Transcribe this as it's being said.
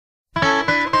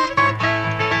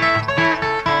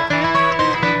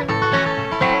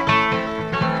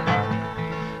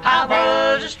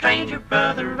your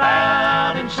brother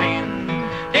out in sin.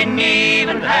 Didn't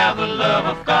even have the love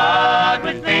of God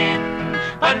within.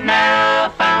 But now I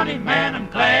found him and I'm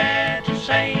glad to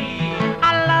say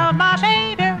I love my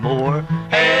Savior more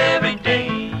every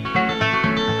day.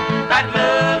 God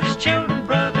loves his children,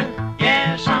 brother,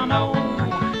 yes I know.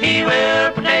 He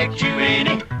will protect you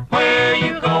anywhere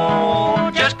you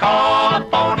go. Just call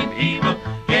upon him, he will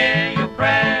hear your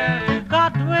prayer.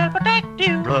 God will protect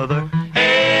you, brother,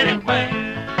 anywhere.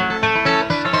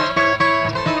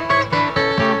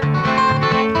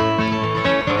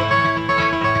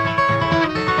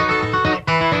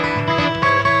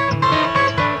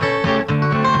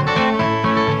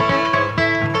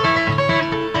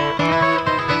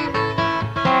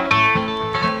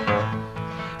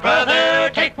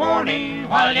 Brother, take warning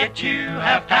while yet you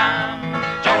have time.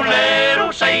 Don't let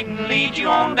old Satan lead you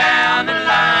on down the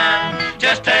line.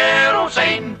 Just tell old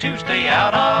Satan to stay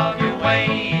out of your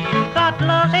way. God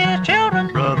loves his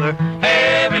children, brother,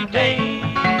 every day.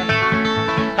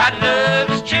 God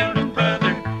loves his children,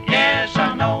 brother, yes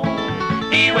I know.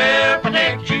 He will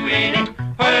protect you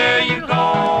anywhere you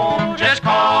go. Just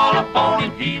call upon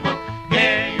him, he will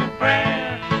hear your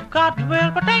prayer. God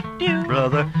will protect you,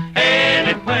 brother,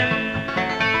 anywhere.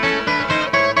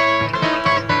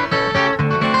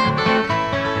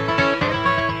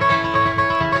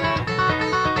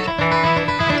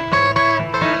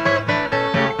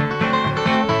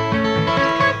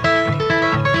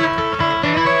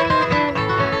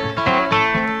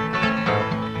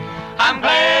 I'm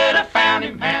glad I found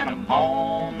him and I'm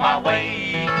on my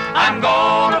way. I'm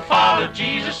gonna follow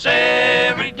Jesus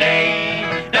every day.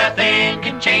 Nothing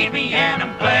can change me and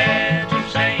I'm glad to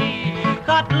say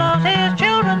God loves his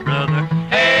children, brother,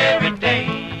 every day.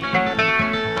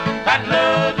 God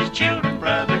loves his children,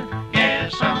 brother,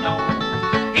 yes I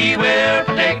know. He will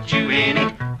protect you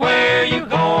anywhere you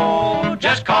go.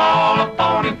 Just call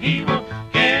upon him, he will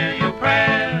hear your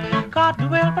prayer. God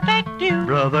will protect you,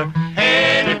 brother,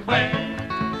 anywhere.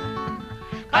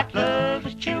 God loves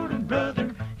his children,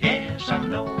 brother, yes I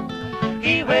know.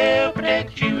 He will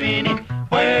protect you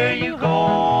anywhere you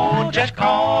go. Just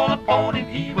call upon him,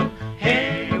 he will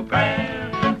hear your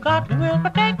prayer. God will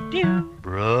protect you,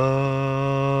 brother.